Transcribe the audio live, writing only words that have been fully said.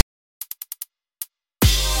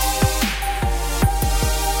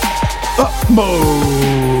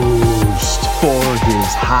utmost for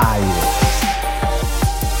his highest.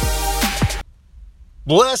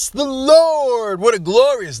 Bless the Lord. What a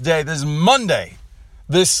glorious day. This Monday.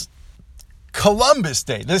 This Columbus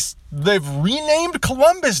Day. They've renamed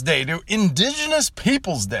Columbus Day to Indigenous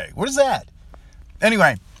Peoples Day. What is that?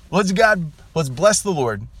 Anyway, let's bless the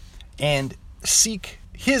Lord and seek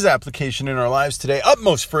his application in our lives today.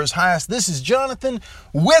 Utmost for his highest. This is Jonathan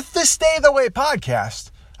with the Stay the Way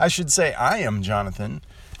podcast. I should say I am Jonathan,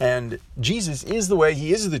 and Jesus is the way.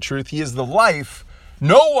 He is the truth. He is the life.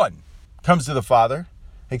 No one comes to the Father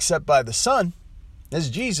except by the Son. That's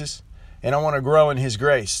Jesus. And I want to grow in his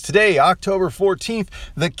grace. Today, October 14th,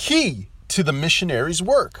 the key to the missionary's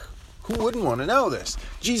work. Who wouldn't want to know this?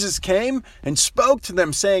 Jesus came and spoke to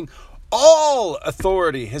them saying, all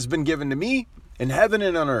authority has been given to me in heaven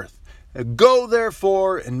and on earth. Go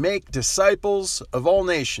therefore and make disciples of all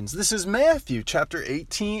nations. This is Matthew chapter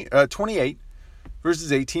 28,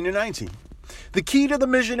 verses 18 and 19. The key to the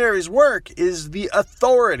missionary's work is the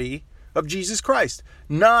authority of Jesus Christ,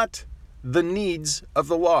 not the needs of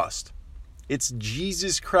the lost. It's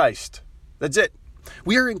Jesus Christ. That's it.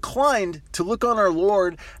 We are inclined to look on our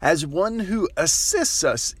Lord as one who assists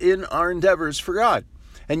us in our endeavors for God.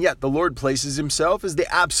 And yet the Lord places himself as the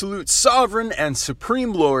absolute sovereign and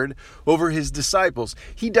supreme Lord over his disciples.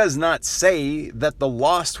 He does not say that the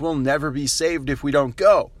lost will never be saved if we don't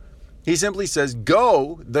go. He simply says,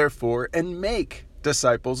 go, therefore, and make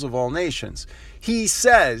disciples of all nations. He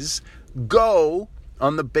says, go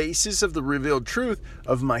on the basis of the revealed truth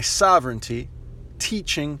of my sovereignty,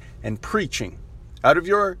 teaching and preaching out of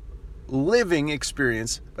your living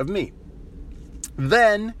experience of me.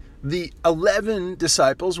 Then the 11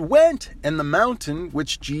 disciples went on the mountain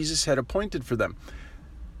which Jesus had appointed for them.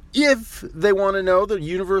 If they want to know the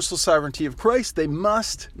universal sovereignty of Christ, they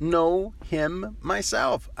must know him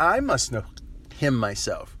myself. I must know him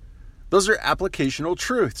myself. Those are applicational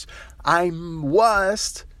truths. I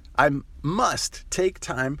must take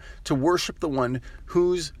time to worship the one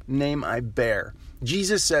whose name I bear.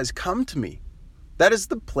 Jesus says, come to me. That is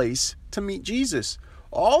the place to meet Jesus.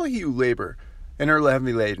 All you labor and are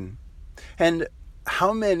heavy laden. And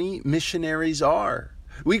how many missionaries are?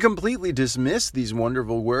 We completely dismiss these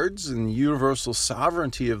wonderful words and the universal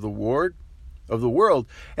sovereignty of the world,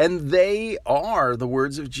 and they are the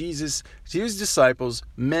words of Jesus to his disciples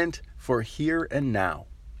meant for here and now.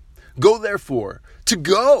 Go therefore. To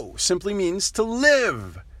go simply means to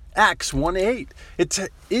live. Acts 1:8. It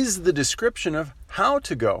is the description of how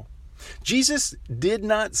to go. Jesus did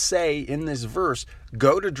not say in this verse,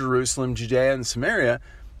 go to Jerusalem, Judea, and Samaria,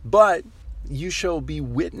 but you shall be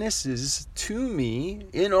witnesses to me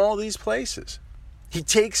in all these places. He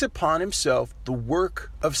takes upon himself the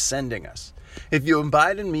work of sending us. If you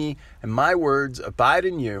abide in me and my words abide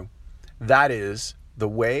in you, that is the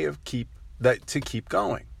way to keep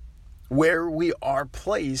going. Where we are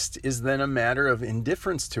placed is then a matter of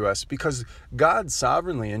indifference to us because God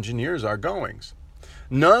sovereignly engineers our goings.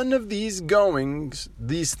 None of these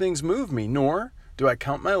things move me, nor do I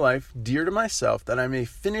count my life dear to myself that I may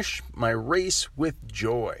finish my race with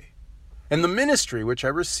joy. And the ministry which I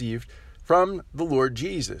received from the Lord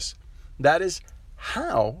Jesus. That is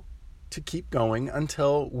how to keep going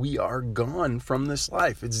until we are gone from this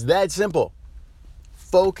life. It's that simple.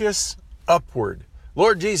 Focus upward.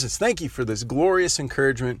 Lord Jesus, thank you for this glorious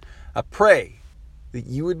encouragement. I pray that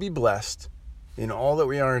you would be blessed in all that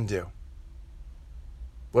we are and do.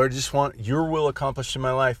 Lord, I just want your will accomplished in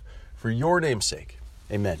my life for your name's sake.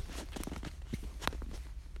 Amen.